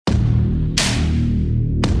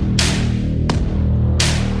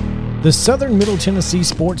The Southern Middle Tennessee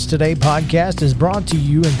Sports Today podcast is brought to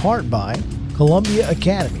you in part by Columbia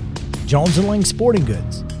Academy, Jones & Lang Sporting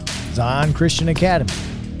Goods, Zion Christian Academy,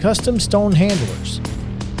 Custom Stone Handlers,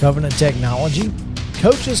 Covenant Technology,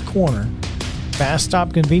 Coach's Corner, Fast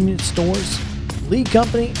Stop Convenience Stores, Lee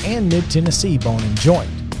Company, and Mid-Tennessee Bone and Joint.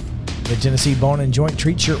 Mid-Tennessee Bone and Joint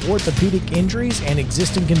treats your orthopedic injuries and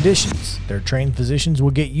existing conditions. Their trained physicians will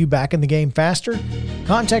get you back in the game faster.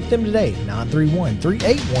 Contact them today,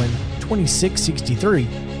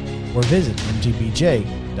 931-381-2663, or visit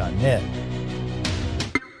mtbj.net.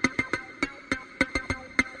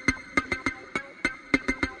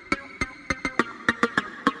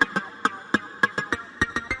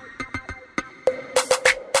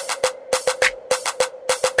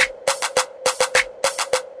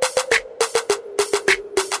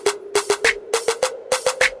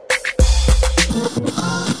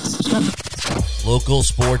 Local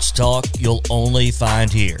sports talk you'll only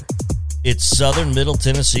find here. It's Southern Middle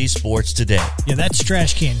Tennessee Sports Today. Yeah, that's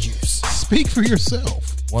trash can juice. Speak for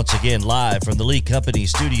yourself. Once again, live from the Lee Company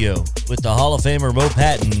studio with the Hall of Famer Mo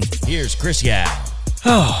Patton, here's Chris Yao.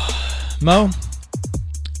 Oh, Mo,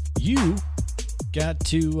 you got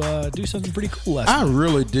to do something pretty cool last night. I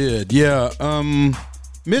really did, yeah.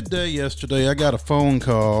 Midday yesterday, I got a phone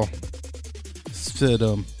call. Said,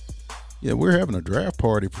 yeah, we're having a draft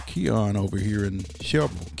party for Keon over here in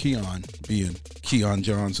Shelbyville. Keon being Keon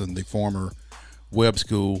Johnson, the former Webb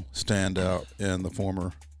School standout and the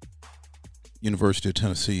former University of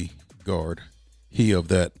Tennessee guard. He of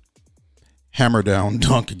that hammer down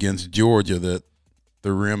dunk against Georgia that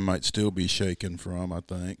the rim might still be shaken from, I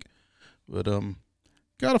think. But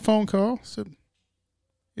got a phone call. Said,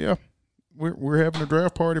 yeah, we're having a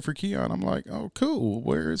draft party for Keon. I'm like, oh, cool.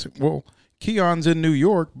 Where is it? Well, Keon's in New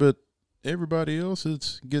York, but everybody else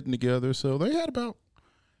is getting together. So they had about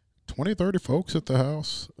 20, 30 folks at the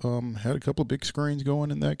house. Had a couple of big screens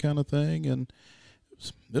going and that kind of thing. And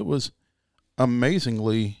it was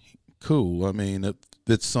amazingly cool. I mean,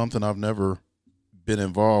 it's something I've never been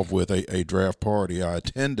involved with, a draft party. I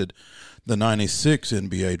attended the 96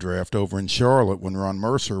 NBA draft over in Charlotte when Ron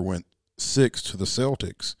Mercer went 6 to the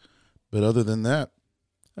Celtics. But other than that,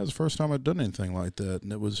 that was the first time I'd done anything like that.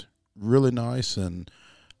 And it was really nice, and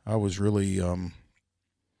I was really,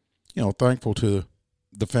 thankful to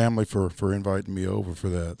the family for inviting me over for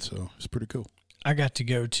that. So it's pretty cool. I got to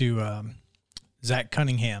go to Zach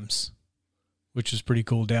Cunningham's, which was pretty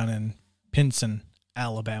cool, down in Pinson,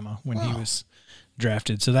 Alabama, when he was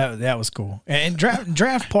drafted. So that was cool. And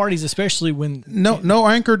draft parties, especially when no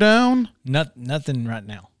anchor down, nothing right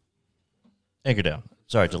now. Anchor down.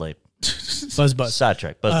 Sorry, delayed. Buzz.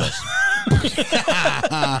 Sidetrack. Buzz.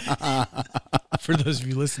 For those of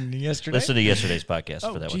you listening to yesterday. Listen to yesterday's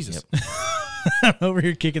podcast for that Jesus. one. Yep. I'm over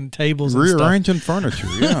here kicking tables and rearranging furniture,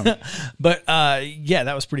 yeah. But, yeah,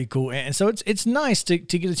 that was pretty cool. And so it's nice to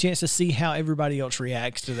get a chance to see how everybody else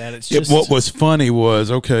reacts to that. It's just what was funny was,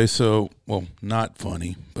 not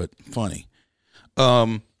funny, but funny.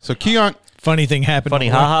 So Keon. Funny thing happened. Funny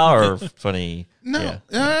haha or funny? No,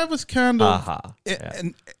 it was kind of. Ha-ha. Yeah.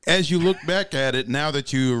 And as you look back at it, now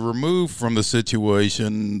that you're removed from the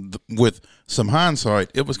situation with some hindsight,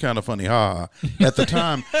 it was kind of funny. Ha! At the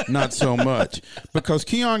time, not so much, because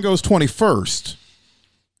Keon goes 21st,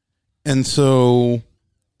 and so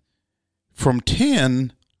from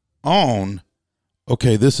 10 on,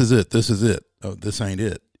 okay, this is it. This is it. Oh, this ain't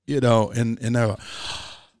it. And now.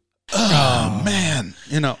 Oh, man.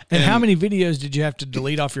 And how many videos did you have to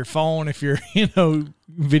delete off your phone if you're,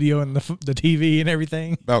 videoing the TV and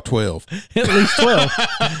everything? About 12. At least 12.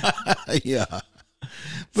 Yeah.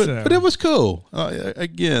 But it was cool.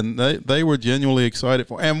 Again, they were genuinely excited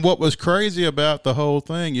for. And what was crazy about the whole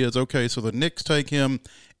thing is, okay, so the Knicks take him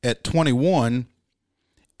at 21,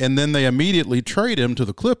 and then they immediately trade him to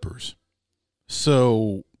the Clippers.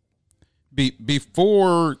 So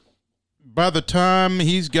by the time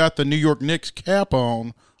he's got the New York Knicks cap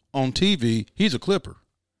on TV, he's a Clipper,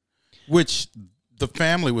 which the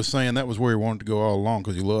family was saying that was where he wanted to go all along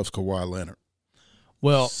because he loves Kawhi Leonard.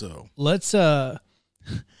 Well, let's that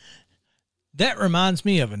reminds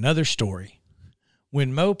me of another story.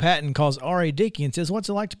 When Mo Patton calls R.A. Dickey and says, "What's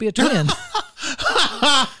it like to be a twin?"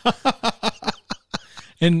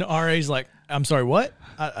 And R.A.'s like, "I'm sorry, what?"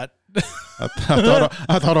 I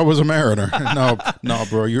thought I was a Mariner. No,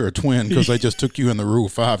 bro, you're a twin because they just took you in the Rule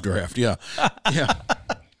 5 draft. Yeah.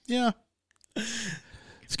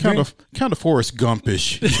 It's kind of Forrest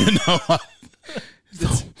Gumpish,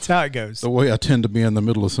 That's how it goes. The way I tend to be in the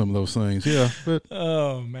middle of some of those things. Yeah, but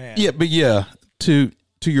oh man. Yeah, but yeah. To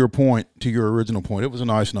your point, to your original point, it was a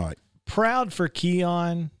nice night. Proud for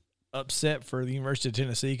Keon upset for the University of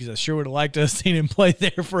Tennessee because I sure would have liked to have seen him play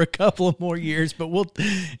there for a couple of more years. But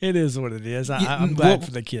it is what it is. I'm glad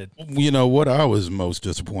for the kid. You know, what I was most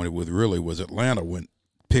disappointed with really was Atlanta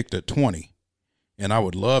picked at 20. And I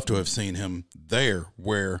would love to have seen him there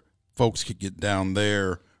where folks could get down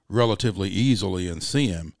there relatively easily and see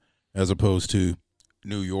him as opposed to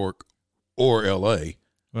New York or L.A.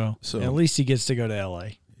 Well, so at least he gets to go to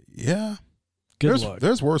L.A. Yeah. Good luck.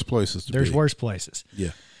 There's worse places to be. There's worse places.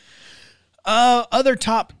 Yeah. Other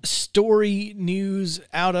top story news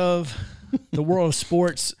out of the world of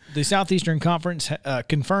sports, the Southeastern Conference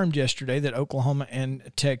confirmed yesterday that Oklahoma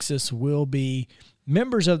and Texas will be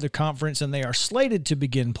members of the conference, and they are slated to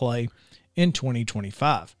begin play in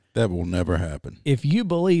 2025. That will never happen. If you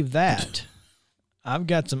believe that, I've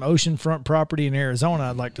got some oceanfront property in Arizona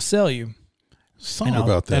I'd like to sell you.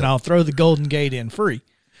 About that. And I'll throw the Golden Gate in free.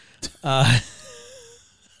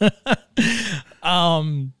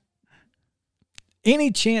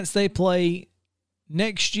 Any chance they play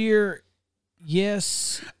next year?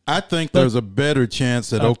 Yes. I think there's a better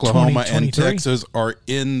chance that Oklahoma and 2023? Texas are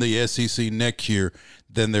in the SEC next year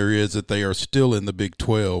than there is that they are still in the Big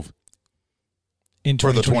 12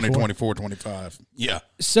 for the 2024-25. Yeah.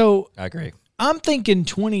 So I agree. I'm thinking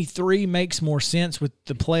 23 makes more sense with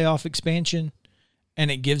the playoff expansion,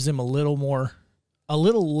 and it gives them a little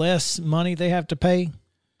less money they have to pay.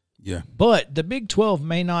 Yeah. But the Big 12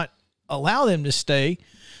 may not allow them to stay.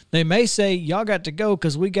 They may say, y'all got to go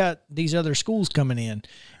because we got these other schools coming in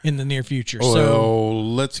the near future. Well, so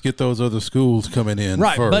let's get those other schools coming in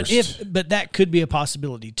right, first. But that could be a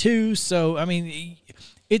possibility too. So, I mean,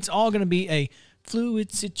 it's all going to be a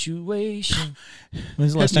fluid situation.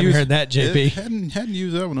 When's the last time you heard that, JP? Hadn't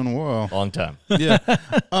used that one in a while. Long time. Yeah.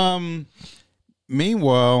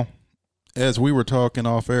 Meanwhile, as we were talking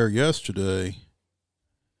off air yesterday,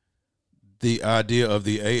 the idea of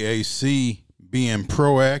the AAC being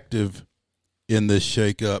proactive in this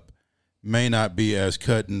shakeup may not be as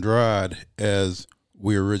cut and dried as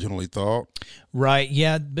we originally thought. Right.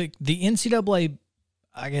 Yeah. But the NCAA,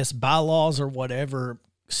 I guess, bylaws or whatever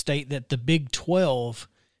state that the Big 12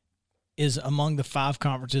 is among the 5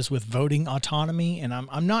 conferences with voting autonomy. And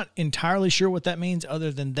I'm not entirely sure what that means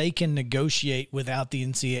other than they can negotiate without the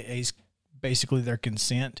NCAA's, basically their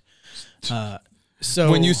consent.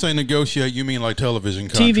 So when you say negotiate, you mean like television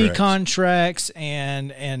contracts? TV contracts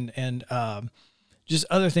and just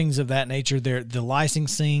other things of that nature. The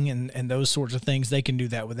licensing and those sorts of things, they can do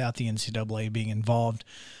that without the NCAA being involved.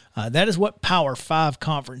 That is what Power 5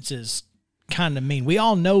 conferences kind of mean. We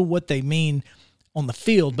all know what they mean on the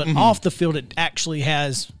field, but off the field it actually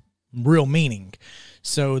has real meaning.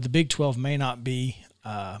 So the Big 12 may not be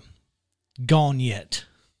gone yet.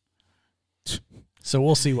 So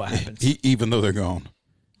we'll see what happens. Even though they're gone.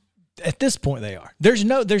 At this point, they are. There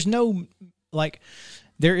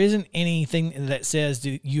isn't anything that says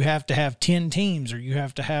you have to have 10 teams or you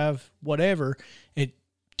have to have whatever. It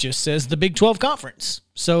just says the Big 12 Conference.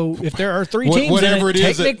 So if there are 3 teams, whatever in it,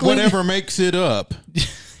 is, technically, whatever makes it up.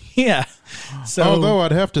 Yeah. So although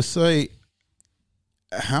I'd have to say,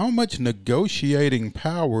 how much negotiating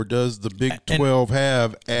power does the Big 12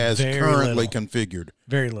 have as currently configured?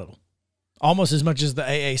 Very little. Almost as much as the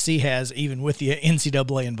AAC has, even with the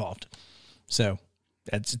NCAA involved. So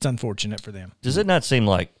it's unfortunate for them. Does it not seem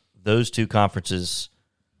like those 2 conferences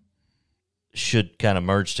should kind of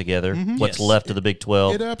merge together? What's left of the Big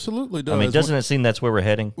 12? It absolutely does. I mean, doesn't it seem that's where we're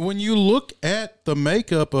heading? When you look at the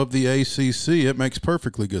makeup of the ACC, it makes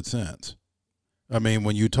perfectly good sense. I mean,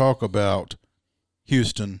 when you talk about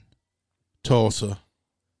Houston, Tulsa,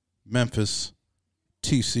 Memphis,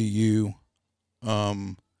 TCU,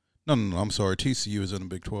 No, I'm sorry. TCU is in the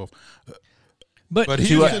Big 12. But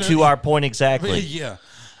to our point exactly. Yeah.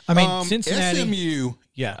 I mean, Cincinnati. SMU is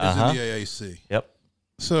in the AAC. Yep.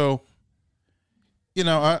 So,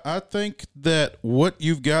 I think that what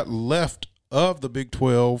you've got left of the Big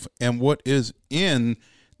 12 and what is in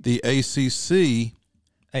the ACC.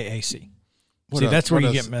 AAC. See, that's where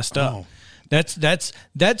you get messed up. Oh. That's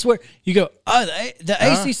where you go, the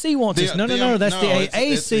ACC wants this. No, that's the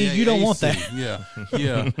AAC. It's the you don't want that.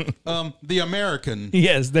 Yeah. The American.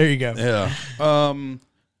 Yes, there you go. Yeah.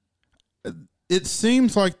 It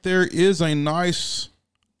seems like there is a nice,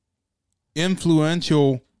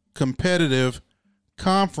 influential, competitive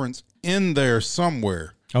conference in there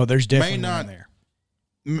somewhere. Oh, there's definitely one there.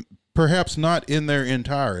 Perhaps not in their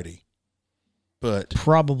entirety, but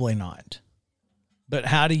probably not. But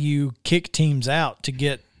how do you kick teams out to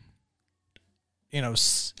get,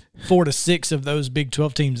 4 to 6 of those Big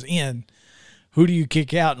 12 teams in? Who do you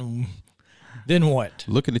kick out, and then what?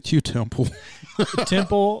 Looking at you, Temple.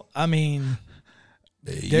 Temple, I mean,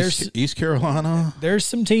 East Carolina. There's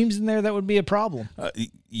some teams in there that would be a problem.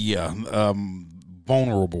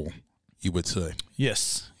 Vulnerable, you would say.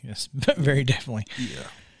 Yes, very definitely. Yeah.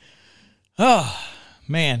 Oh,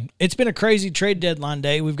 man, it's been a crazy trade deadline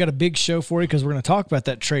day. We've got a big show for you because we're going to talk about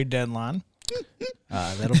that trade deadline.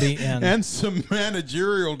 That'll be in and some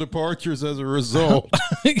managerial departures as a result.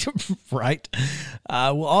 Right.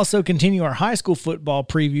 We'll also continue our high school football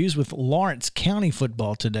previews with Lawrence County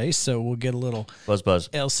football today, so we'll get a little buzz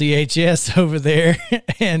LCHS over there.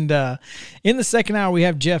 And in the second hour, we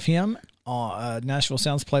have Jeff Him, Nashville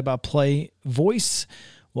Sounds play-by-play voice.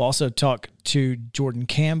 We'll also talk to Jordan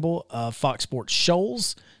Campbell of Fox Sports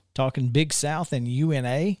Shoals, talking Big South and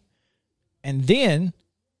UNA. And then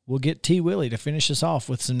we'll get T. Willie to finish us off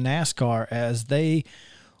with some NASCAR, as they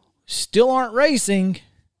still aren't racing,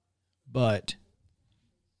 but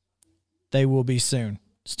they will be soon.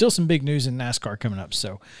 Still some big news in NASCAR coming up.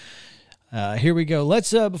 So here we go.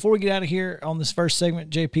 Let's before we get out of here on this first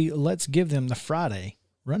segment, JP, let's give them the Friday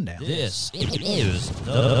rundown. This is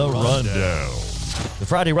the rundown. The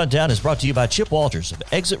Friday Rundown is brought to you by Chip Walters of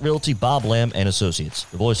Exit Realty Bob Lamb and Associates.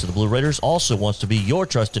 The voice of the Blue Raiders also wants to be your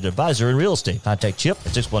trusted advisor in real estate. Contact Chip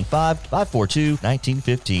at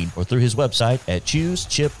 615-542-1915 or through his website at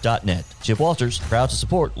choosechip.net. Chip Walters, proud to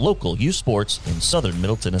support local youth sports in southern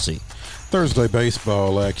Middle Tennessee. Thursday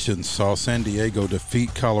baseball action saw San Diego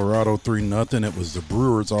defeat Colorado 3-0. It was the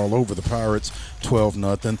Brewers all over the Pirates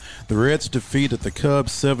 12-0. The Reds defeated the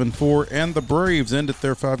Cubs 7-4, and the Braves ended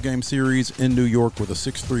their 5-game series in New York with a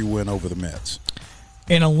 6-3 win over the Mets.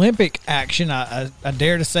 In Olympic action, I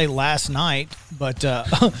dare to say last night, but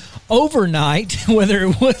overnight, whether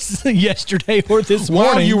it was yesterday or this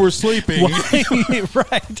morning. While you were sleeping.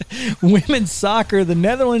 Right. Women's soccer, the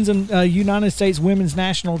Netherlands and United States women's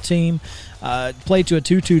national team played to a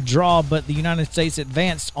 2-2 draw, but the United States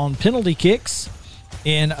advanced on penalty kicks.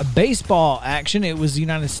 In baseball action, it was the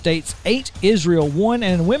United States 8, Israel 1,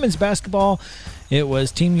 and in women's basketball, it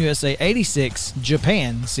was Team USA 86,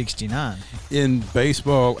 Japan 69. In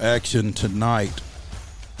baseball action tonight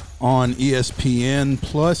on ESPN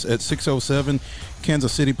Plus at 6:07,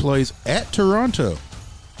 Kansas City plays at Toronto.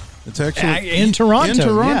 It's actually in Toronto. In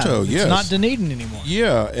Toronto, yeah. Yes. It's not Dunedin anymore.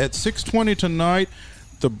 Yeah, at 6:20 tonight,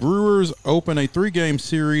 the Brewers open a 3-game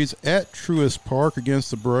series at Truist Park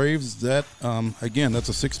against the Braves. That, again, that's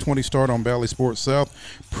a 6:20 start on Bally Sports South.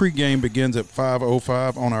 Pre-game begins at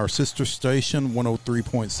 5:05 on our sister station,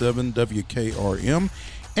 103.7 WKRM.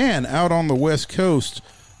 And out on the West Coast,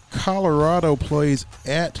 Colorado plays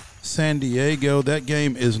at San Diego. That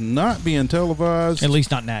game is not being televised. At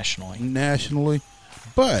least not nationally.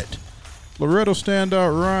 But Loretto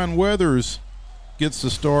standout Ryan Weathers gets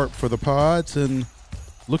the start for the Pods and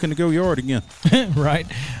looking to go yard again. Right.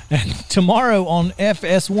 And tomorrow on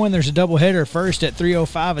FS1, there's a doubleheader. First at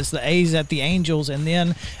 3:05, it's the A's at the Angels. And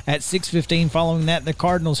then at 6:15, following that, the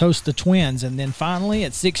Cardinals host the Twins. And then finally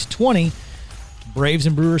at 6:20, Braves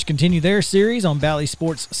and Brewers continue their series on Bally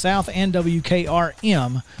Sports South and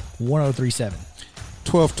WKRM 103.7.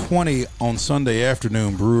 12:20 on Sunday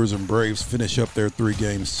afternoon, Brewers and Braves finish up their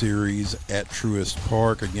 3-game series at Truist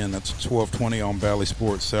Park. Again, that's 12:20 on Bally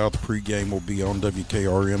Sports South. Pre-game will be on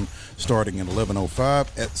WKRM starting at 11:05.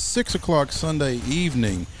 At 6 o'clock Sunday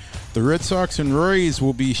evening, the Red Sox and Rays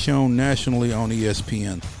will be shown nationally on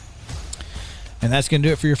ESPN. And that's going to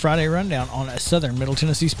do it for your Friday Rundown on a Southern Middle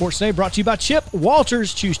Tennessee Sports Day, brought to you by Chip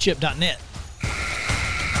Walters. ChooseChip.net.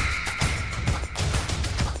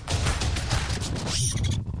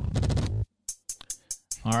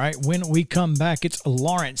 All right, when we come back, it's a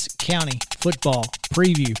Lawrence County football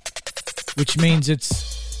preview, which means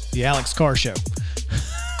it's the Alex Carr Show.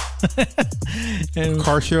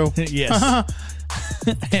 Car Show? Yes.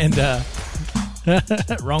 And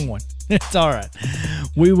wrong one. It's all right.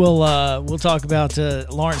 We'll talk about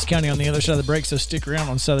Lawrence County on the other side of the break, so stick around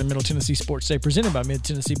on Southern Middle Tennessee Sports Day, presented by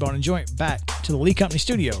Mid-Tennessee Bone and Joint. Back to the Lee Company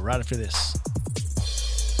studio right after this.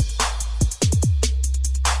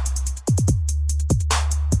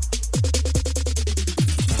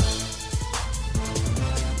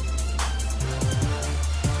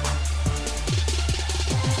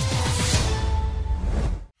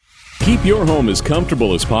 Keep your home as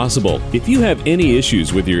comfortable as possible. If you have any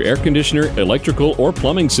issues with your air conditioner, electrical, or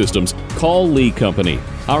plumbing systems, call Lee Company.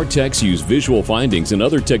 Our techs use visual findings and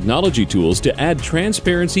other technology tools to add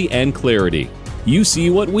transparency and clarity. You see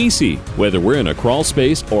what we see, whether we're in a crawl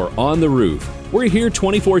space or on the roof. We're here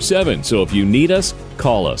 24/7, so if you need us,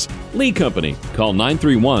 call us. Lee Company. Call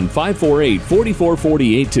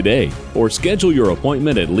 931-548-4448 today or schedule your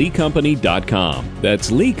appointment at leecompany.com. That's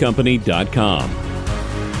leecompany.com.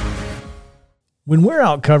 When we're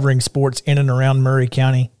out covering sports in and around Murray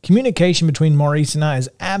County, communication between Maurice and I is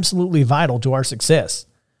absolutely vital to our success.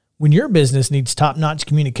 When your business needs top-notch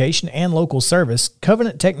communication and local service,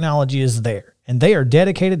 Covenant Technology is there, and they are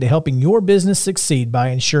dedicated to helping your business succeed by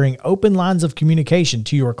ensuring open lines of communication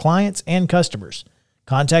to your clients and customers.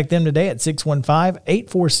 Contact them today at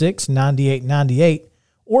 615-846-9898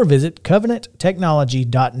 or visit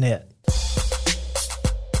covenanttechnology.net.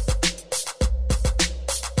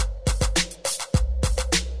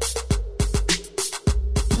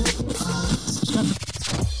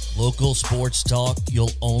 Local sports talk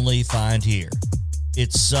you'll only find here.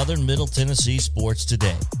 It's Southern Middle Tennessee Sports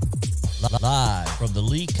Today. Live from the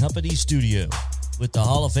Lee Company studio with the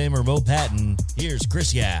Hall of Famer Mo Patton, here's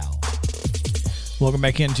Chris Yao. Welcome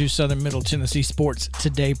back into Southern Middle Tennessee Sports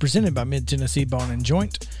Today, presented by Mid-Tennessee Bone and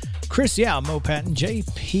Joint. Chris Yao, Mo Patton,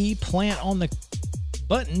 JP Plant on the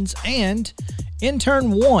buttons, and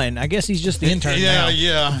intern 1. I guess he's just the intern now.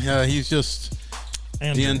 Yeah, he's just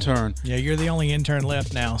the intern. Yeah, you're the only intern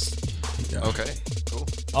left now. Yeah. Okay, cool.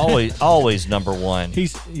 Always number one.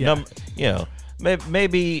 He's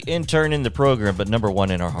maybe intern in the program, but number one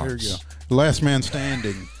in our There hearts. you go. Last man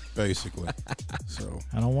standing, basically. So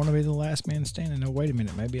I don't want to be the last man standing. No, wait a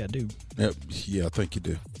minute. Maybe I do. yeah, I think you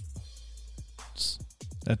do.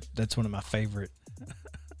 That's one of my favorite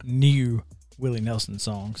new Willie Nelson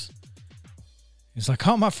songs. It's like,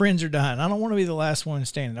 all my friends are dying. I don't want to be the last one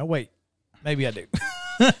standing. Oh, wait. Maybe I do.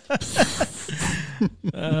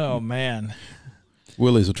 Oh, man.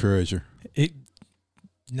 Willie's a treasure.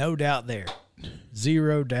 No doubt there.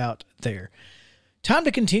 Zero doubt there. Time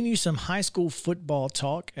to continue some high school football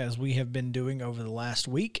talk, as we have been doing over the last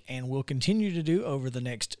week, and we'll continue to do over the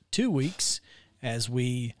next 2 weeks as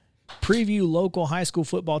we preview local high school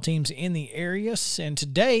football teams in the area. And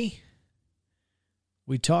today,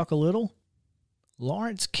 we talk a little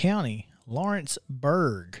Lawrence County,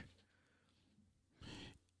 Lawrenceburg,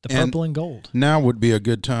 the purple and gold. Now would be a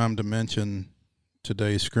good time to mention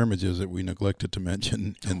today's scrimmages that we neglected to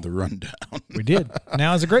mention in the rundown. We did.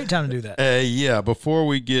 Now is a great time to do that. Yeah, before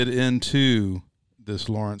we get into this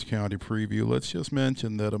Lawrence County preview, let's just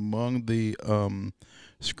mention that among the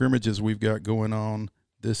scrimmages we've got going on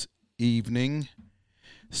this evening,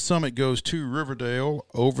 Summit goes to Riverdale.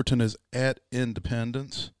 Overton is at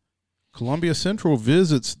Independence. Columbia Central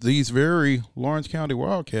visits these very Lawrence County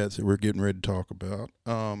Wildcats that we're getting ready to talk about.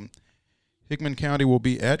 Hickman County will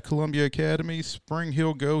be at Columbia Academy. Spring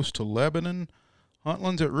Hill goes to Lebanon.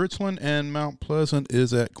 Huntland's at Richland, and Mount Pleasant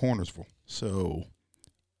is at Cornersville. So,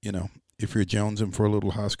 if you're jonesing for a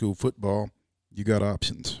little high school football, you got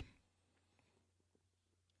options.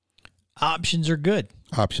 Options are good.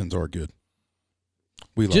 Options are good.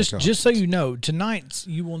 We like Just options. so you know, tonight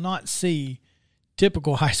you will not see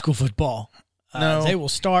typical high school football. No. They will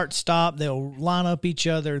start, stop. They'll line up each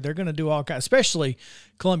other. They're going to do all kinds, especially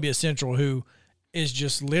Columbia Central, who is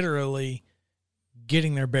just literally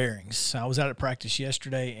getting their bearings. I was out at practice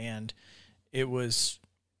yesterday, and it was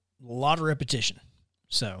a lot of repetition.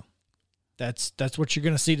 So that's what you're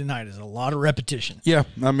going to see tonight is a lot of repetition. Yeah,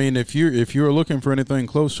 I mean, if you're looking for anything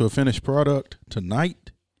close to a finished product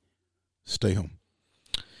tonight, stay home.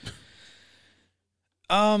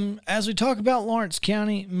 As we talk about Lawrence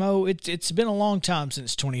County, Mo, it's been a long time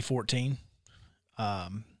since 2014,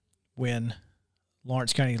 when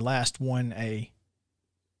Lawrence County last won a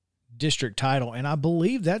district title, and I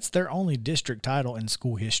believe that's their only district title in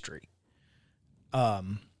school history.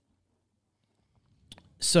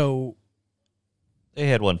 So They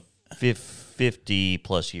had one 50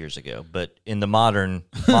 plus years ago, but in the modern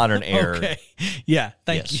era, okay, yeah,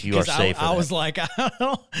 thank yes, you. you are 'Cause safe for I that. was like,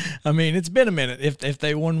 I mean, it's been a minute if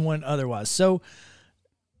they won one otherwise. So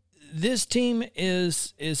this team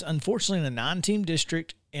is unfortunately in a 9-team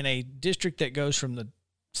district, in a district that goes from the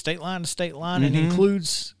state line to state line, and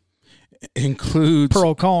includes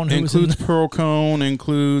Pearl Cone, Pearl Cone,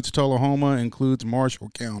 includes Tullahoma, includes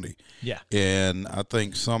Marshall County. Yeah. And I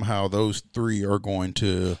think somehow those three are going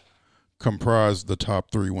to comprise the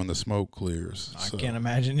top three when the smoke clears. I can't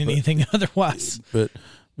imagine anything otherwise. But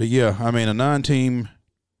yeah, I mean, a 9-team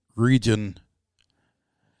region,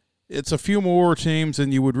 it's a few more teams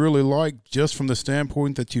than you would really like, just from the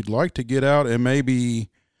standpoint that you'd like to get out and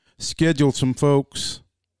maybe schedule some folks,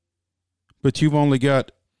 but you've only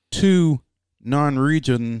got 2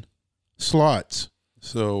 non-region slots.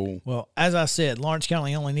 So, Well, as I said, Lawrence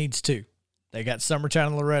County only needs 2. They got Summertown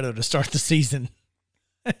and Loretto to start the season.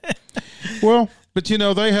 well, but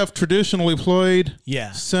they have traditionally played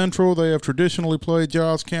Yeah. Central. They have traditionally played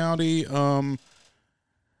Giles County. I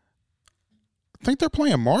think they're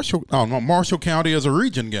playing Marshall. Oh no, Marshall County as a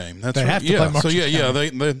region game. That's They right. have to play Marshall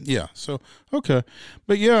County. So okay,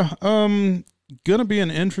 but yeah, gonna be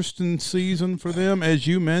an interesting season for them, as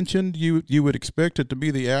you mentioned. You would expect it to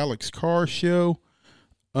be the Alex Carr show.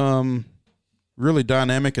 Really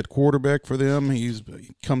dynamic at quarterback for them. He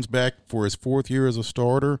comes back for his 4th year as a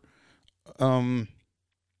starter.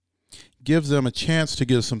 Gives them a chance to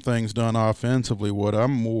get some things done offensively. What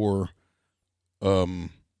I'm more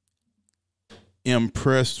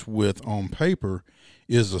impressed with on paper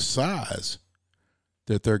is the size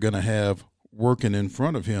that they're going to have working in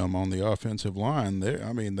front of him on the offensive line.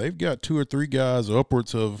 They've got 2 or 3 guys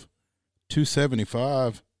upwards of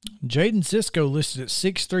 275. Jaden Cisco listed at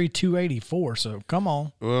 6'3", 284, so come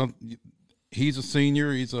on. Well, he's a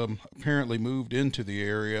senior. He's apparently moved into the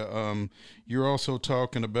area. You're also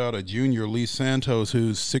talking about a junior, Lee Santos,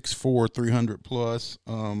 who's 6'4",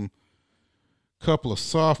 300+. Couple of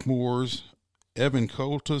sophomores, Evan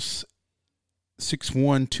Coltus,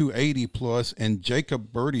 6'1", 280+, and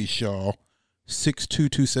Jacob Birdyshaw, 6'2",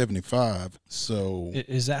 275. So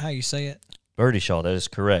Is that how you say it? Birdyshaw, that is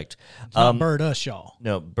correct. It's not Birdushaw.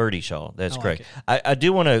 No, Birdyshaw, that's like correct. it. I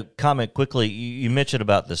do want to comment quickly. You mentioned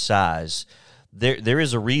about the size. There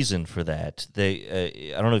is a reason for that.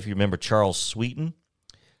 I don't know if you remember Charles Sweeten,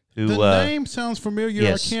 who the name sounds familiar.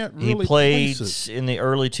 Yes, I can't really he played place it. in the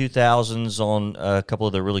early 2000s on a couple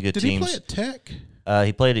of the really good Did teams. he play at Tech?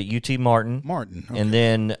 He played at UT Martin. Okay. And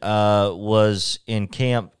then was in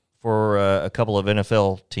camp for a couple of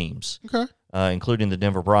NFL teams. Okay. Including the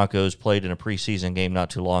Denver Broncos, played in a preseason game not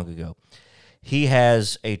too long ago. He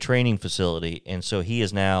has a training facility, and so he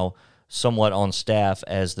is now somewhat on staff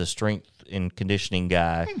as the strength and conditioning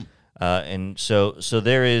guy. And so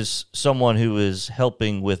there is someone who is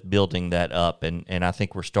helping with building that up, and I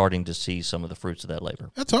think we're starting to see some of the fruits of that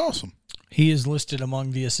labor. That's awesome. He is listed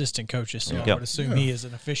among the assistant coaches, so I Yep. would assume he is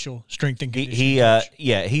an official strength and conditioning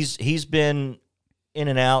coach. He's been in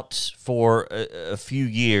and out for a few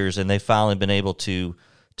years, and they've finally been able to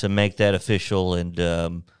make that official,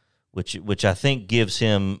 and which I think gives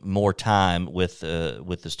him more time with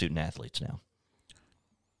the student athletes now.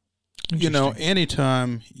 You know,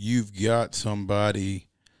 anytime you've got somebody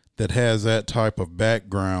that has that type of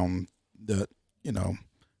background, that, you know,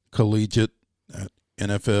 collegiate,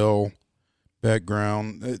 NFL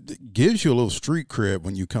background, it gives you a little street cred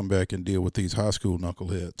when you come back and deal with these high school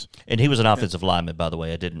knuckleheads. And he was an offensive lineman, by the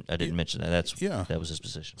way. I didn't mention that. That was his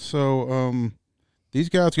position. So these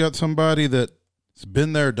guys got somebody that's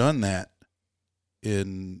been there, done that,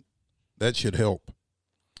 and that should help.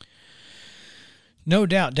 No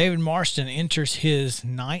doubt. David Marston enters his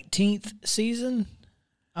 19th season,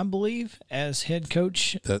 I believe, as head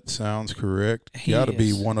coach. That sounds correct. He Got to be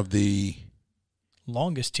is one of the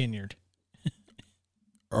longest tenured.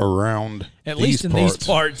 Around At least in these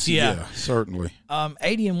parts, yeah. Certainly.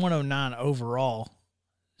 80 and 109 overall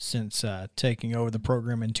since taking over the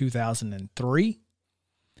program in 2003.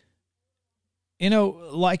 You know,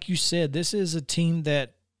 like you said, this is a team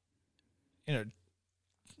that, you know,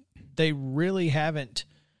 they really haven't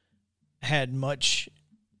had much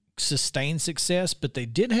sustained success, but they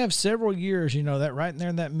did have several years, you know, that right in there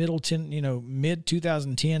in that mid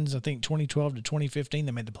 2010s, I think 2012 to 2015,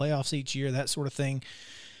 they made the playoffs each year, that sort of thing.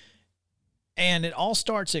 And it all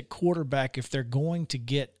starts at quarterback if they're going to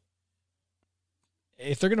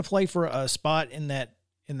play for a spot in that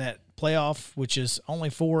playoff, which is only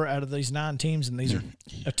 4 out of these 9 teams, and these are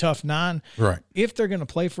a tough 9. Right. If they're going to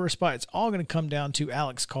play for a spot, it's all going to come down to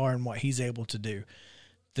Alex Carr and what he's able to do.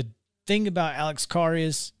 The thing about Alex Carr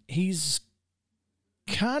is he's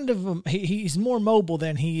kind of he's more mobile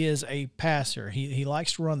than he is a passer. He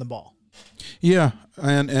likes to run the ball. Yeah,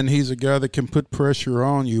 and he's a guy that can put pressure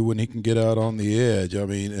on you when he can get out on the edge. I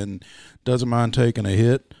mean, and doesn't mind taking a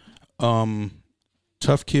hit.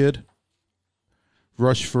 Tough kid.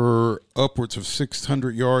 Rushed for upwards of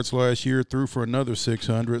 600 yards last year, threw for another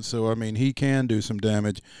 600. So, I mean, he can do some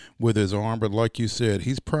damage with his arm. But like you said,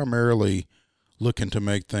 he's primarily looking to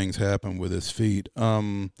make things happen with his feet.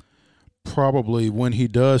 Probably when he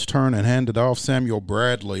does turn and hand it off, Samuel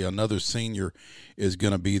Bradley, another senior, is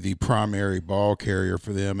going to be the primary ball carrier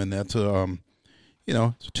for them. And that's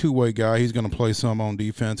it's a two-way guy. He's going to play some on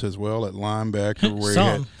defense as well at linebacker.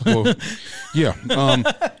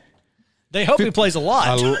 They hope he plays a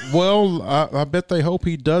lot. I bet they hope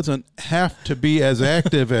he doesn't have to be as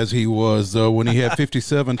active as he was, though, when he had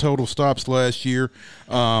 57 total stops last year,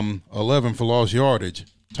 11 for lost yardage,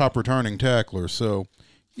 top returning tackler. So,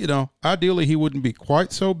 ideally he wouldn't be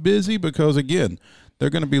quite so busy because, again, they're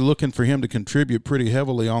going to be looking for him to contribute pretty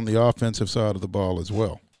heavily on the offensive side of the ball as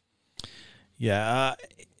well. Yeah.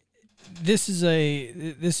 this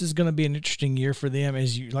is going to be an interesting year for them.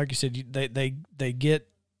 As you, like you said,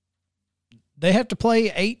 they have to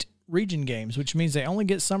play 8 region games, which means they only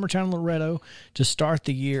get Summertown and Loretto to start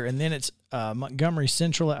the year, and then it's Montgomery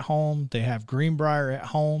Central at home. They have Greenbrier at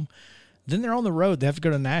home. Then they're on the road. They have to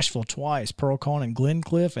go to Nashville twice, Pearl-Cohn and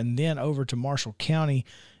Glencliff, and then over to Marshall County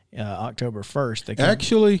October 1st.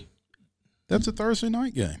 Actually, that's a Thursday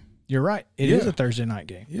night game. You're right. It is a Thursday night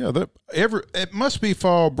game. Yeah, it must be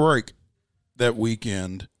fall break that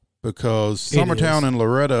weekend because Summertown and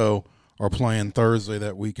Loretto are playing Thursday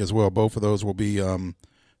that week as well. Both of those will be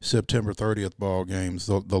September 30th ball games,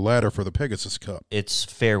 the latter for the Pegasus Cup. It's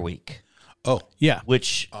Fair Week. Oh. Yeah.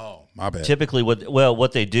 My bad. Typically,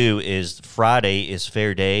 what they do is Friday is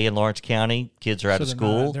Fair Day in Lawrence County. Kids are out of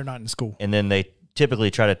school. They're not in school. And then they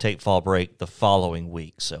typically try to take fall break the following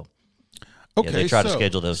week. So, they try to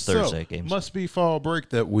schedule those Thursday games. Must be fall break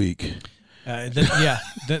that week.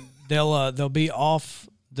 They'll be off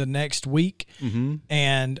the next week,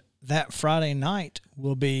 and that Friday night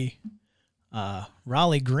will be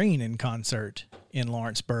Riley Green in concert in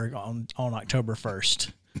Lawrenceburg on October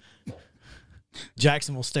 1st.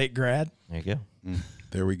 Jacksonville State grad. There you go.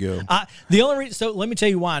 There we go. The only reason, so let me tell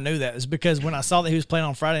you why I knew that is because when I saw that he was playing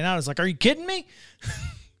on Friday night, I was like, "Are you kidding me?"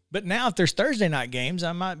 But now, if there's Thursday night games,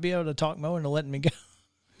 I might be able to talk Mo into letting me go.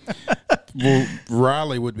 Well,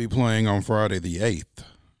 Riley would be playing on Friday the 8th.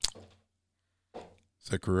 Is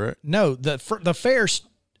that correct? No, the fair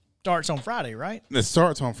starts on Friday, right? It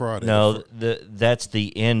starts on Friday. No, that's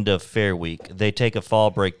the end of Fair Week. They take a fall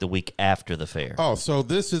break the week after the fair. Oh, so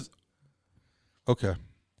this is okay.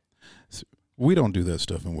 So we don't do that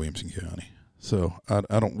stuff in Williamson County, so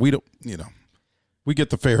we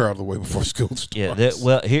get the fair out of the way before school starts. Yeah,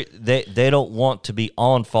 they don't want to be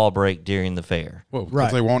on fall break during the fair. Well,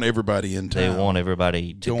 because they want everybody in town. They want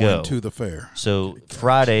everybody to going go to the fair. So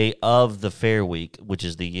Friday of the fair week, which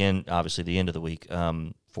is the end, obviously the end of the week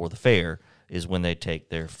for the fair, is when they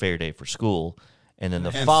take their fair day for school, and then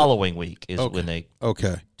the following week is when they do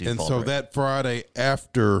and fall so break. that Friday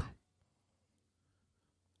after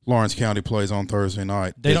Lawrence County plays on Thursday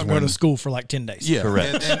night. They don't go to school for like 10 days. Yeah,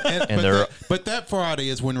 correct. But that Friday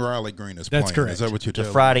is when Riley Green is playing. That's correct. Is that what you're telling me?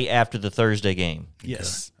 The Friday after the Thursday game.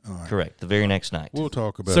 Yes. All right. Correct. The very next night. We'll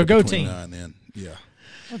talk about So it go between team. now and then. Yeah.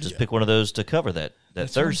 I'll just pick one of those to cover that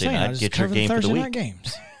That's what I'm Thursday saying. I night. just Get your cover game for the Thursday week. night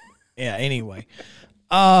games. Yeah. Anyway,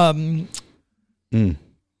 5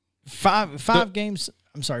 games.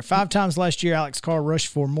 I'm sorry. 5 times last year, Alex Carr rushed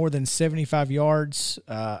for more than 75 yards,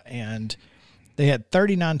 and they had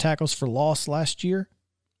 39 tackles for loss last year.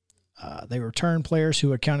 They returned players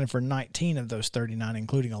who accounted for 19 of those 39,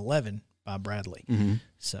 including 11 by Bradley. Mm-hmm.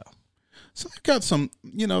 So they've got some,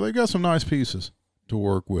 they've got some nice pieces to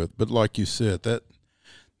work with. But like you said,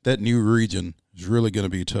 that new region is really going to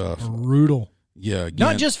be tough. Brutal. Yeah. Again,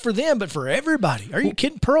 Not just for them, but for everybody. Are you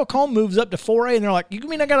kidding? Pearl-Cohn moves up to 4A, and they're like, you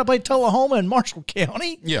mean I got to play Tullahoma and Marshall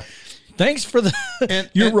County? Yeah. Thanks for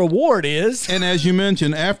your reward is. And as you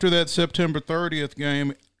mentioned, after that September 30th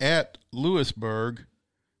game at Lewisburg,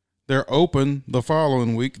 they're open the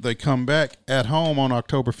following week. They come back at home on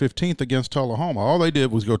October 15th against Tullahoma. All they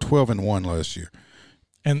did was go 12-1 last year.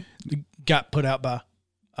 And got put out by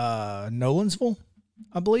Nolensville,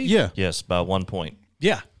 I believe. Yeah. Yes, by 1 point.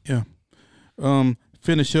 Yeah. Yeah.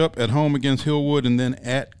 Finish up at home against Hillwood and then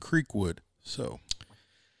at Creekwood. So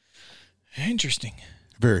interesting.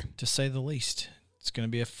 Very. To say the least. It's going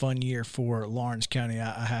to be a fun year for Lawrence County,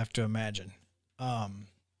 I have to imagine. I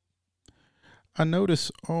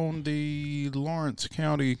noticed on the Lawrence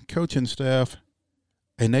County coaching staff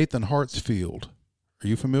a Nathan Hartsfield. Are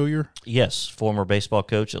you familiar? Yes, former baseball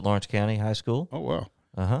coach at Lawrence County High School. Oh, wow.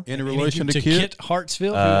 Uh-huh. Any relation to Kit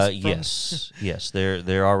Hartsfield? Yes.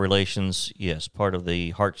 There are relations, yes, part of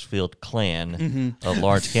the Hartsfield clan of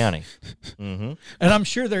Lawrence County. Mm-hmm. And I'm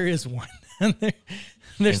sure there is one.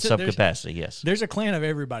 In some capacity, yes. There's a clan of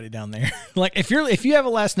everybody down there. Like if you have a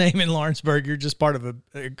last name in Lawrenceburg, you're just part of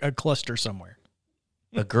a cluster somewhere.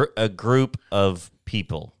 A group of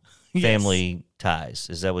people, Yes. family ties.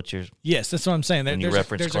 Is that what you're? Yes, that's what I'm saying. When you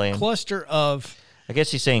reference there's clan? a cluster of. I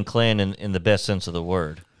guess he's saying clan in the best sense of the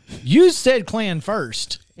word. You said clan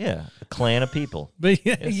first, Yeah, a clan of people. but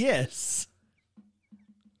yes.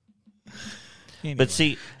 Anyway. But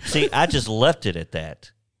see, I just left it at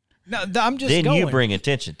that. No, I'm just Then going. you bring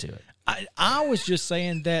attention to it. I was just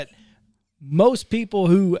saying that most people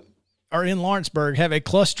who are in Lawrenceburg have a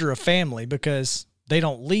cluster of family because they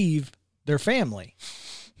don't leave their family.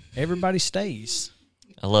 Everybody stays.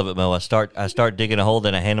 I love it, Mo. I start digging a hole,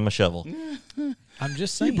 then I hand him a shovel. I'm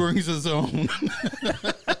just He saying. brings his own.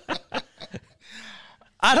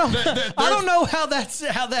 I don't know how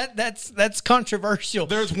that's controversial.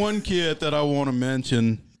 There's one kid that I want to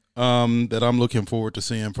mention that I'm looking forward to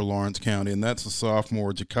seeing for Lawrence County, and that's a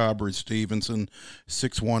sophomore, Jacobry Stevenson,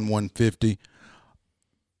 6'1", 150.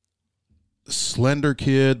 Slender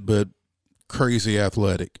kid, but crazy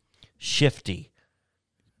athletic. Shifty.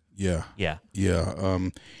 Yeah. Yeah.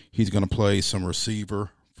 He's going to play some receiver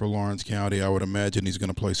for Lawrence County. I would imagine he's going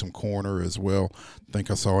to play some corner as well. I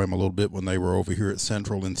think I saw him a little bit when they were over here at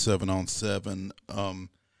Central in 7-on-7.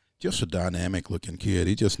 Just a dynamic-looking kid.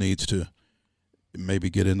 He just needs to maybe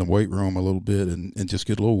get in the weight room a little bit and just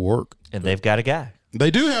get a little work. And they've got a guy. They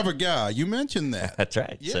do have a guy. You mentioned that. That's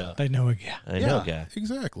right. Yeah. So They know a guy. they know a guy.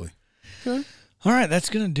 Exactly. Okay. All right, that's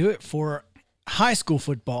going to do it for high school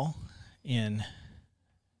football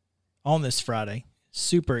on this Friday.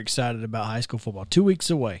 Super excited about high school football. 2 weeks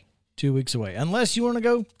away. 2 weeks away. Unless you want to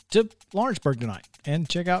go to Lawrenceburg tonight and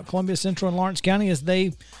check out Columbia Central and Lawrence County as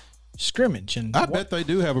they scrimmage. And I bet they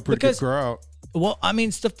do have a pretty good crowd. Well, I mean,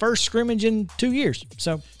 it's the first scrimmage in 2 years.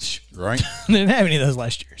 So Right. they didn't have any of those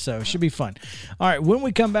last year. So it should be fun. All right, when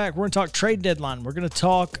we come back, we're going to talk trade deadline. We're going to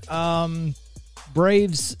talk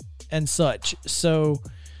Braves and such. So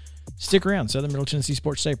stick around. Southern Middle Tennessee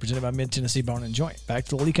Sports Day, presented by Mid-Tennessee Bone and Joint. Back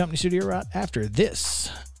to the Lee Company studio right after this.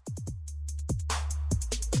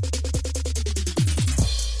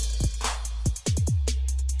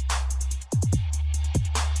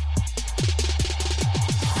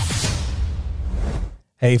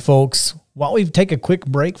 Hey, folks. While we take a quick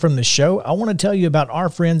break from the show, I want to tell you about our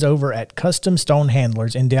friends over at Custom Stone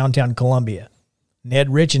Handlers in downtown Columbia.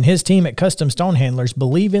 Ned Rich and his team at Custom Stone Handlers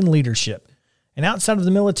believe in leadership. And outside of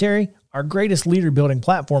the military, our greatest leader-building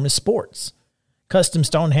platform is sports. Custom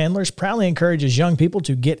Stone Handlers proudly encourages young people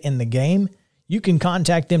to get in the game. You can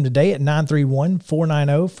contact them today at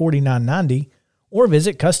 931-490-4990 or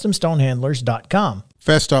visit CustomStonehandlers.com.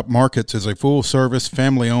 Fast Stop Markets is a full-service,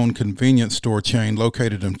 family-owned convenience store chain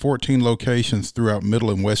located in 14 locations throughout Middle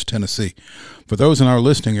and West Tennessee. For those in our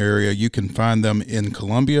listening area, you can find them in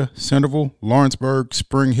Columbia, Centerville, Lawrenceburg,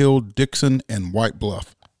 Spring Hill, Dixon, and White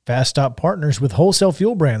Bluff. Fast Stop partners with wholesale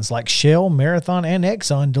fuel brands like Shell, Marathon, and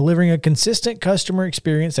Exxon, delivering a consistent customer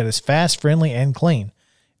experience that is fast, friendly, and clean.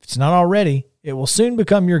 If it's not already, it will soon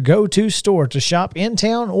become your go-to store to shop in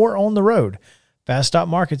town or on the road. Fast Stop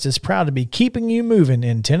Markets is proud to be keeping you moving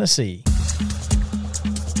in Tennessee.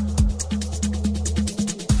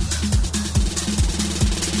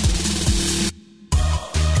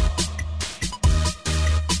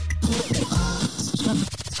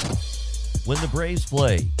 When the Braves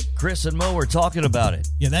play, Chris and Mo are talking about it.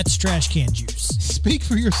 Yeah, that's trash can juice. Speak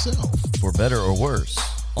for yourself. For better or worse,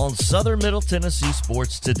 on Southern Middle Tennessee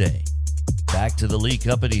Sports Today. Back to the Lee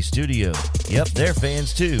Company studio. Yep, they're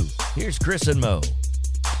fans too. Here's Chris and Mo.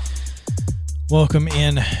 Welcome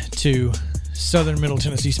in to Southern Middle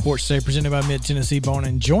Tennessee Sports Day, presented by Mid-Tennessee Bone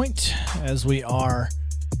and Joint, as we are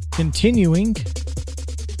continuing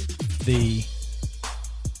the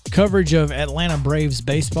coverage of Atlanta Braves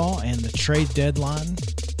baseball and the trade deadline.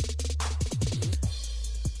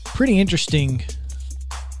 Pretty interesting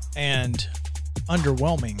and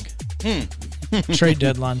underwhelming trade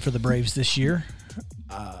deadline for the Braves this year,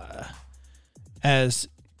 as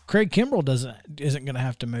Craig Kimbrell isn't going to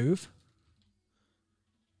have to move,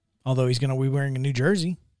 although he's going to be wearing a New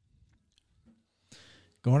Jersey,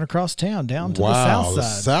 going across town down to the south the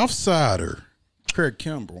side. South Sider, Craig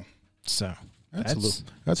Kimbrell. So That's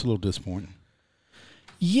a little disappointing.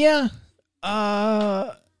 Yeah,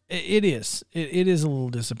 it is. It is a little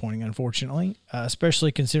disappointing, unfortunately,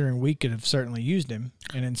 especially considering we could have certainly used him,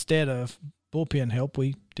 and instead of bullpen help,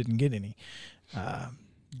 we didn't get any.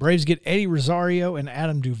 Braves get Eddie Rosario and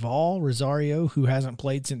Adam Duvall. Rosario, who hasn't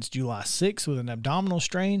played since July 6th with an abdominal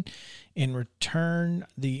strain. In return,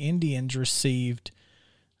 the Indians received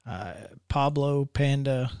Pablo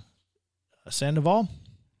Panda Sandoval.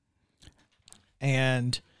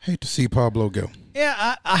 And hate to see Pablo go.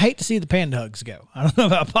 Yeah, I hate to see the Panda Hugs go. I don't know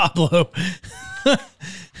about Pablo.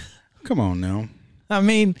 Come on now. I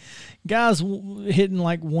mean, guys hitting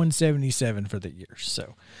like 177 for the year.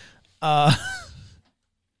 So, and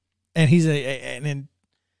he's a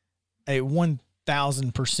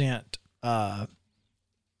 1,000%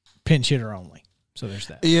 pinch hitter only. So there's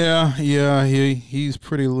that. Yeah, he's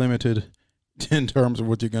pretty limited in terms of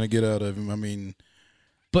what you're going to get out of him. I mean,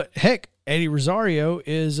 but heck, Eddie Rosario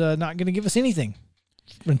is not going to give us anything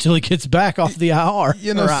until he gets back off the IR.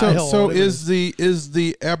 You know, so is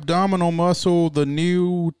the abdominal muscle the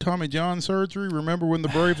new Tommy John surgery? Remember when the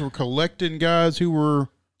Braves were collecting guys who were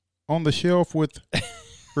on the shelf with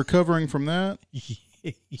recovering from that?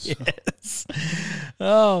 Yes.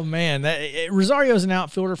 Oh, man. Rosario's an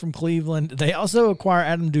outfielder from Cleveland. They also acquire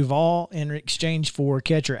Adam Duvall in exchange for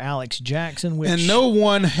catcher Alex Jackson. And no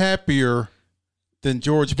one happier than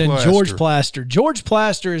George Plaster. George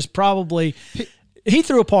Plaster is probably – he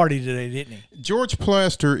threw a party today, didn't he? George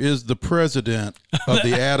Plaster is the president of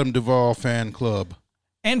the Adam Duvall fan club.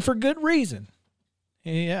 And for good reason.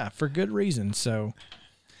 Yeah, for good reason. So –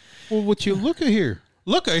 well, would you look at here?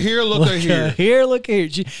 Look at here. Look here.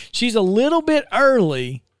 She's a little bit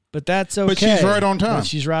early, but that's okay. But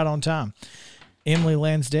she's right on time. Emily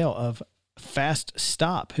Lansdale of Fast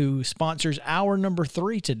Stop, who sponsors hour number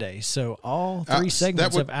 3 today. So all 3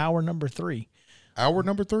 segments of hour number 3. Hour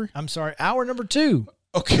number 3? I'm sorry, hour number 2.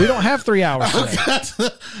 Okay. We don't have 3 hours today.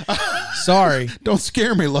 Sorry. Don't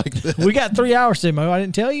scare me like that. We got 3 hours today, Mo. I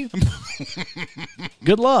didn't tell you.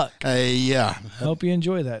 Good luck. Yeah. Hope you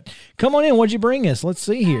enjoy that. Come on in. What'd you bring us? Let's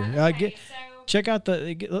see here. Check out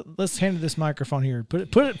let's hand this microphone here.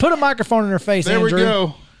 Put a microphone in her face, there Andrew. There we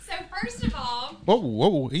go. So first of all,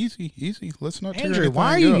 whoa, easy. Let's not tear Andrew, anything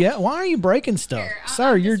why up. are you breaking stuff? Here,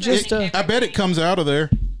 Sir, you're just I bet it comes out of there.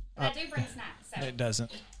 I do bring snacks. So. It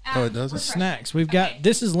doesn't. Oh, it doesn't? Snacks. We've got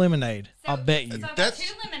this is lemonade. So, I'll bet you. So I've got That's-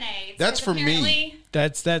 2 lemonades. that's for me. apparently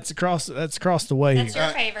That's across the way That's here.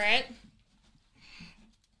 your favorite.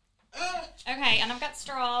 Okay, and I've got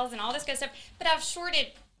straws and all this good stuff, but I've shorted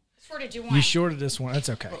you one. You shorted this one. That's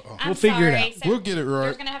okay. I'm We'll figure it sorry, out. so We'll get it right.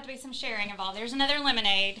 There's gonna have to be some sharing involved. There's another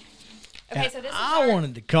lemonade. Okay, so this is I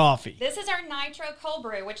wanted the coffee. This is our nitro cold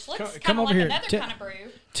brew, which looks Come kind of over like here. another kind of brew.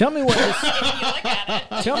 Tell me what this. If you look at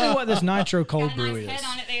it. Tell me what this nitro cold Got a brew nice is. head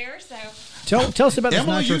on it there, so Tell us about this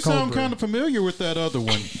Emily, nitro you cold sound brew. kind of familiar with that other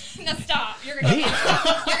one. no, stop. You're gonna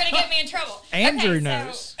get me in trouble. Andrew okay,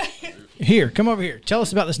 knows. Here, come over here. Tell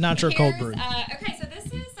us about this nitro cold brew. Okay, so this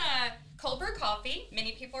is cold brew coffee.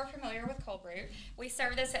 Many people are familiar with cold brew. We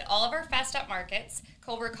serve this at all of our Fast Up markets.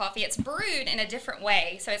 Cold brew coffee. It's brewed in a different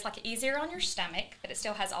way, so it's like easier on your stomach, but it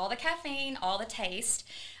still has all the caffeine, all the taste,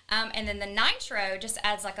 and then the nitro just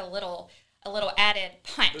adds like a little added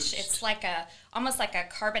punch. It's like almost like a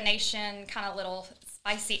carbonation kind of little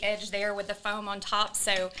spicy edge there with the foam on top.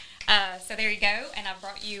 So there you go. And I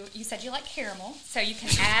brought you. You said you like caramel, so you can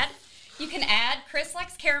add. You can add. Chris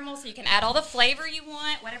likes caramel, so you can add all the flavor you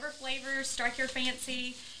want, whatever flavors strike your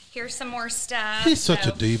fancy. Here's some more stuff. He's such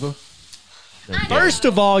a diva. First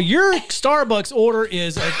of all, your Starbucks order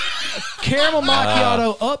is a caramel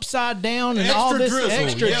macchiato upside down and all this drizzle.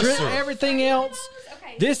 extra Yes, drizzle, sir. everything else.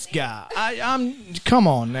 Okay, This guy, I'm. Come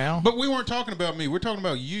on now. But we weren't talking about me. We're talking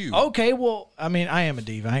about you. Okay, well, I mean, I am a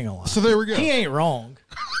diva. I ain't gonna lie. So there we go. He ain't wrong.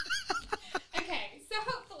 Okay, so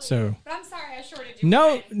hopefully. So- But I'm sorry I shorted you.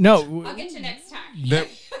 No, one. no. I'll get you next time.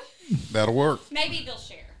 That'll work. Maybe they'll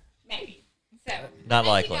share. Maybe. So. Not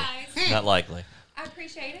thank likely. You guys. Not likely. I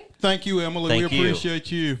appreciate it. Thank you, Emily. Thank we you.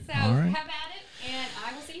 appreciate you. So All right. have at it, and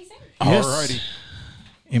I will see you soon. Yes. Alrighty.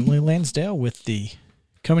 Emily Lansdale with the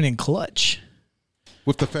coming in clutch.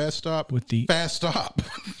 With the fast stop. With the- fast stop.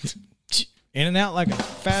 In and out like a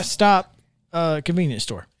Fast Stop convenience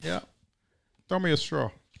store. Yeah. Throw me a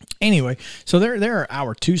straw. Anyway, so they're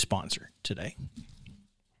our 2 sponsor today.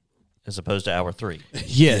 As opposed to hour 3.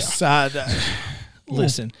 Yes.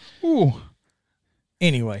 Listen. Ooh.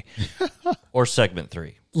 Anyway, Or segment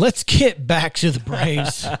 3. let's get back to the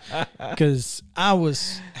Braves because I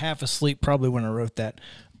was half asleep probably when I wrote that.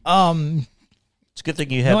 It's a good thing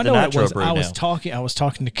you have I the know what it nitro was. brew I now. was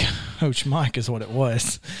talking to Coach Mike is what it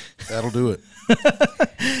was. That'll do it.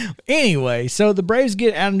 Anyway, so the Braves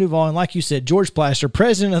get Adam Duvall, and like you said, George Plaster,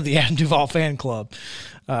 president of the Adam Duvall fan club.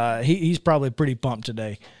 He's probably pretty pumped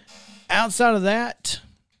today. Outside of that,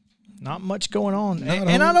 not much going on,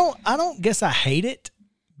 and I don't guess I hate it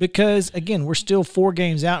because again, we're still 4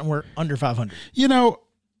 games out and we're under 500. You know,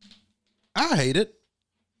 I hate it.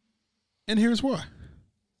 And here's why.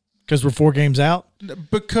 Because we're 4 games out.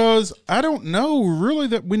 Because I don't know really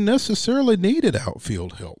that we necessarily needed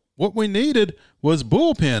outfield help. What we needed was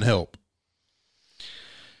bullpen help.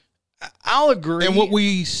 I'll agree. And what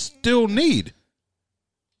we still need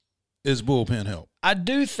is bullpen help. I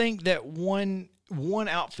do think that one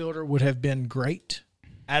outfielder would have been great.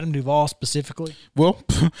 Adam Duvall specifically. Well,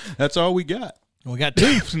 that's all we got. We got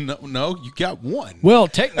 2. No, you got 1. Well,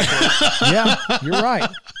 technically, yeah, you're right.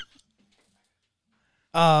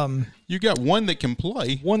 You got 1 that can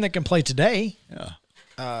play. One that can play today. Yeah.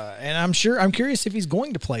 And I'm curious if he's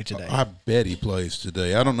going to play today. I bet he plays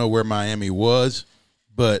today. I don't know where Miami was,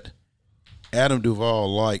 but Adam Duvall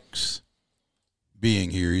likes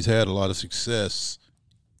being here. He's had a lot of success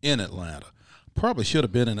in Atlanta. Probably should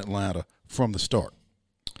have been in Atlanta from the start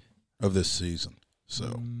of this season.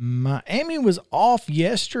 So Miami was off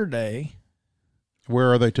yesterday.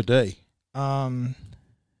 where are they today?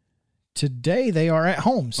 Today they are at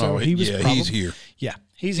home. So he's here. Yeah,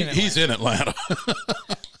 he's in Atlanta. He's in Atlanta.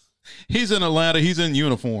 He's in Atlanta. He's in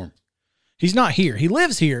uniform. He's not here. He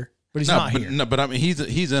lives here, but he's not here. No, but I mean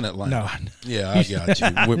he's in Atlanta. No. Yeah, I got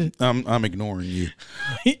you. I'm ignoring you.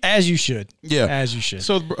 As you should. Yeah, as you should.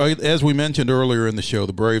 So as we mentioned earlier in the show,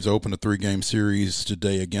 the Braves opened a 3-game series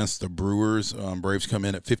today against the Brewers. Braves come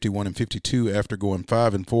in at 51-52 after going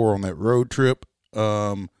 5-4 on that road trip.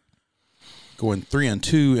 Going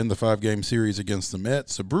 3-2 in the 5-game series against the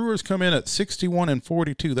Mets. The Brewers come in at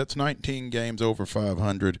 61-42. That's 19 games over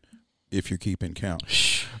 500. If you're keeping count.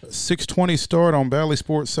 6:20 start on Valley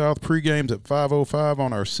Sports South. Pre-games at 5:05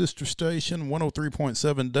 on our sister station,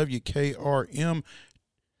 103.7 WKRM.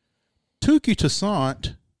 Tukey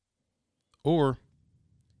Toussaint, or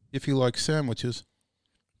if you like sandwiches,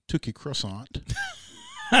 Tukey Croissant.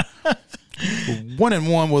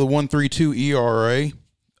 1-1 with a 1.32 ERA.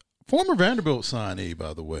 Former Vanderbilt signee,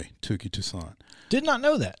 by the way, Tukey Toussaint. Did not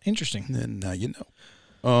know that. Interesting. And now you know.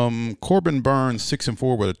 Corbin Burns,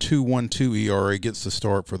 6-4 with a 2.12 ERA, gets the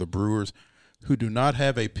start for the Brewers, who do not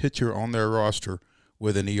have a pitcher on their roster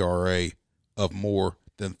with an ERA of more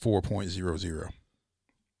than 4.00.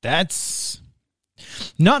 That's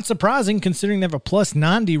not surprising considering they have a plus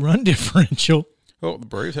 90 run differential. Oh, the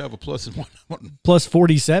Braves have a plus one. Plus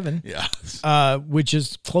 47. Yeah. Which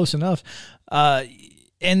is close enough.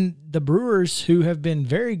 And the Brewers, who have been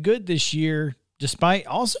very good this year, despite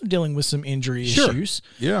also dealing with some injury issues.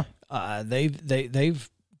 Yeah. They've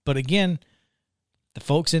but again, the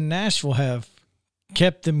folks in Nashville have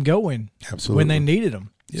kept them going when they needed them.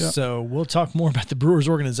 Yeah. So we'll talk more about the Brewers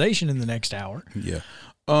organization in the next hour. Yeah.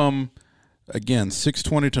 Again,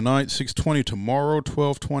 6:20 tonight, 6:20 tomorrow,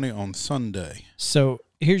 12:20 on Sunday. So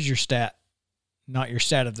here's your stat, not your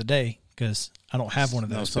stat of the day, because I don't have one of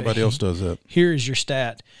those. No, somebody else does that. Here is your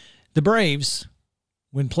stat. The Braves,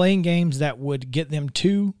 when playing games that would get them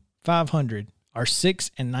to 500, are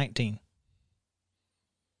 6-19.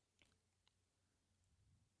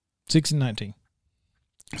 6-19.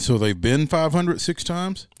 So they've been 500 6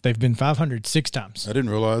 times? They've been 500 6 times. I didn't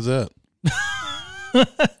realize that.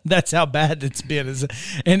 That's how bad it's been.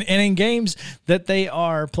 And in games that they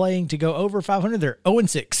are playing to go over 500, they're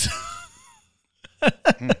 0-6.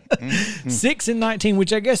 6-19,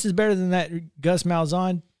 which I guess is better than that Gus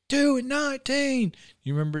Malzahn 2-19.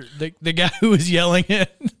 You remember the guy who was yelling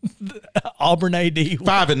at Auburn AD?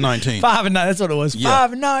 5-19. 5-9. That's what it was. Yeah.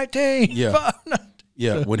 5-19. Yeah. 5-19.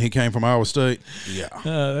 Yeah, when he came from Iowa State. Yeah.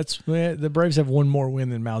 That's the Braves have one more win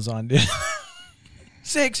than Malzahn did.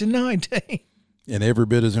 6-19. And every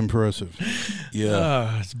bit as impressive.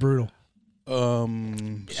 Yeah. It's brutal.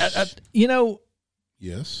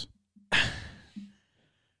 Yes.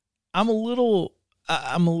 I'm a little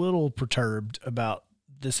perturbed about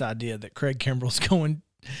this idea that Craig Kimbrell's going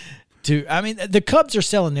to. I mean, the Cubs are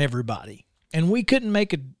selling everybody, and we couldn't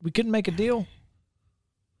make a deal.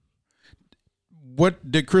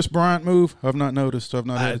 What did Chris Bryant move? I've not noticed. I've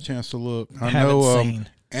not had a chance to look. I know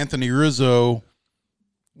Anthony Rizzo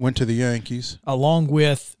went to the Yankees along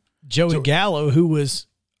with Joey Gallo, who was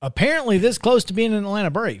apparently this close to being an Atlanta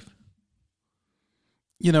Brave.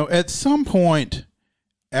 You know, at some point,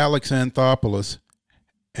 Alex Anthopoulos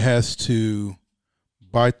has to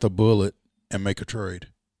bite the bullet and make a trade.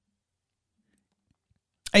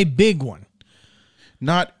 A big one.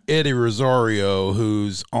 Not Eddie Rosario,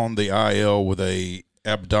 who's on the IL with a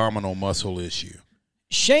abdominal muscle issue.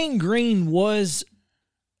 Shane Green was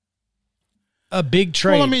a big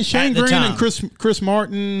trade. Well, I mean, Shane Green and Chris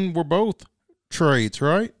Martin were both trades,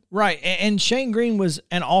 right? Right, and Shane Green was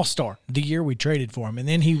an all-star the year we traded for him, and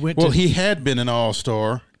then he went he had been an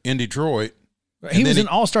all-star in Detroit. He was an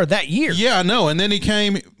all-star that year. Yeah, I know, and then he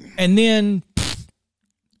came. And then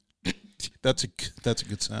that's a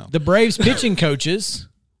good sound. The Braves pitching coaches.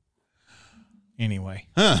 Anyway.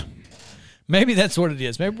 Maybe that's what it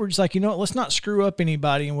is. Maybe we're just like, you know what, let's not screw up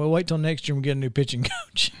anybody, and we'll wait till next year and get a new pitching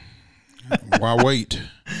coach. Why wait?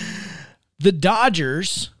 The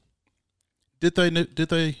Dodgers. Did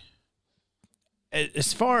they?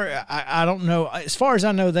 As far I don't know. As far as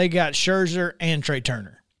I know, they got Scherzer and Trey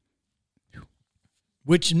Turner,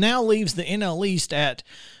 which now leaves the NL East at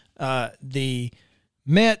the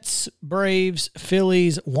Mets, Braves,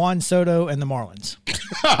 Phillies, Juan Soto, and the Marlins.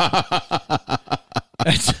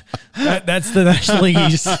 That's the National League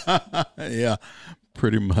East. Yeah,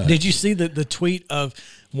 pretty much. Did you see the tweet of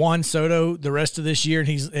Juan Soto the rest of this year? And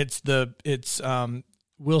it's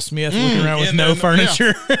Will Smith looking around with no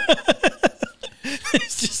furniture. Yeah.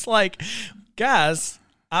 It's just like, guys,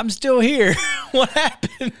 I'm still here. What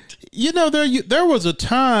happened? You know, there was a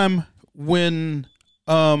time when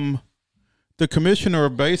the commissioner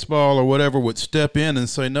of baseball or whatever would step in and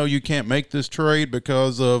say, no, you can't make this trade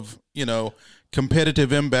because of,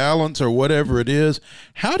 competitive imbalance or whatever it is.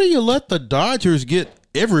 How do you let the Dodgers get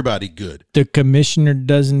everybody good? The commissioner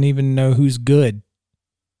doesn't even know who's good.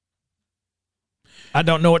 I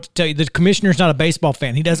don't know what to tell you. The commissioner's not a baseball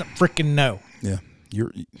fan. He doesn't freaking know. Yeah,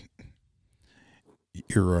 you're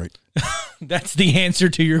right. That's the answer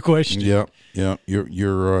to your question. Yeah,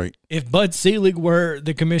 you're right. If Bud Selig were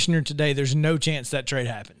the commissioner today, there's no chance that trade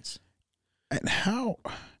happens. And how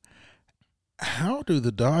do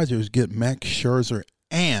the Dodgers get Max Scherzer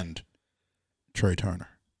and Trey Turner?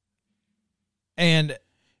 And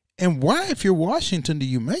why, if you're Washington, do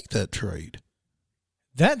you make that trade?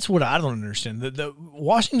 That's what I don't understand. The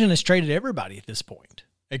Washington has traded everybody at this point,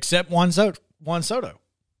 except Juan Soto.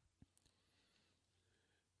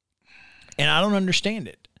 And I don't understand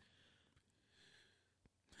it.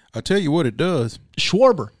 I'll tell you what it does.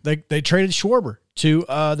 Schwarber. They traded Schwarber to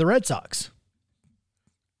the Red Sox.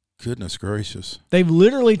 Goodness gracious. They've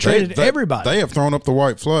literally traded everybody. They have thrown up the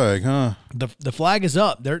white flag, huh? The flag is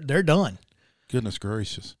up. They're done. Goodness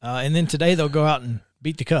gracious. And then today they'll go out and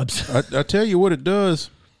beat the Cubs. I tell you what it does.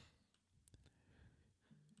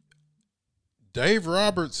 Dave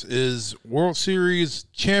Roberts is World Series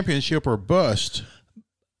championship or bust.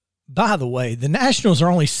 By the way, the Nationals are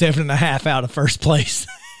only 7.5 out of first place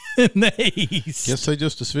in the East. Guess they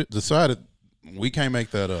just decided we can't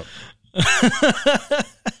make that up.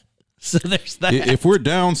 So there's that. If we're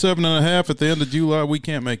down 7.5 at the end of July, we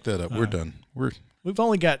can't make that up. We're done. We've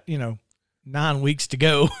only got 9 weeks to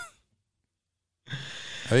go.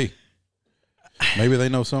 Hey, maybe they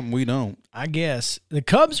know something we don't. I guess the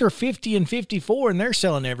Cubs are 50-54, and they're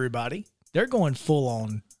selling everybody. They're going full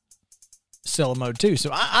on sell mode too. So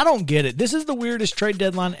I don't get it. This is the weirdest trade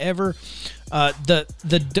deadline ever.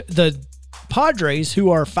 The Padres, who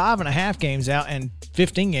are 5.5 games out and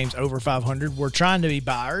 15 games over 500, were trying to be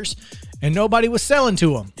buyers, and nobody was selling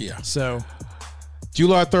to them. Yeah. So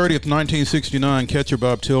July 30th, 1969, catcher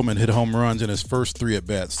Bob Tillman hit home runs in his first 3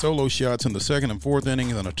 at-bats. Solo shots in the 2nd and 4th inning,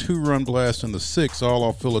 and then a 2-run blast in the 6th, all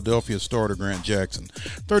off Philadelphia starter Grant Jackson.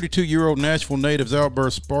 32-year-old Nashville native's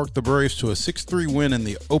outburst sparked the Braves to a 6-3 win in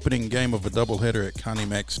the opening game of a doubleheader at Connie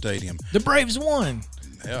Mack Stadium. the Braves won.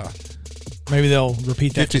 Yeah. Maybe they'll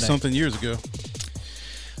repeat that 50-something years ago.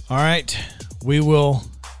 All right. We will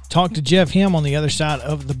talk to Jeff Him on the other side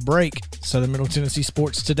of the break. Southern Middle Tennessee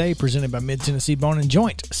Sports Today, presented by Mid-Tennessee Bone and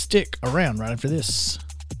Joint. Stick around right after this.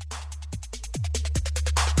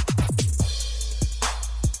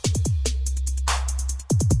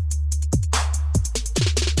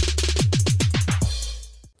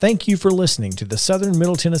 Thank you for listening to the Southern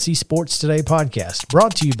Middle Tennessee Sports Today podcast,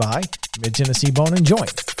 brought to you by Mid-Tennessee Bone and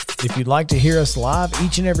Joint. If you'd like to hear us live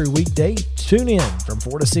each and every weekday, tune in from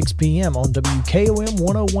 4 to 6 p.m. on WKOM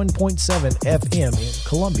 101.7 FM in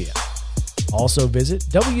Columbia. Also visit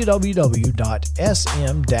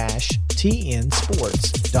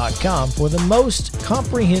www.sm-tnsports.com for the most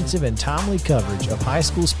comprehensive and timely coverage of high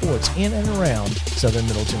school sports in and around Southern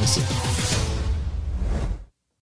Middle Tennessee.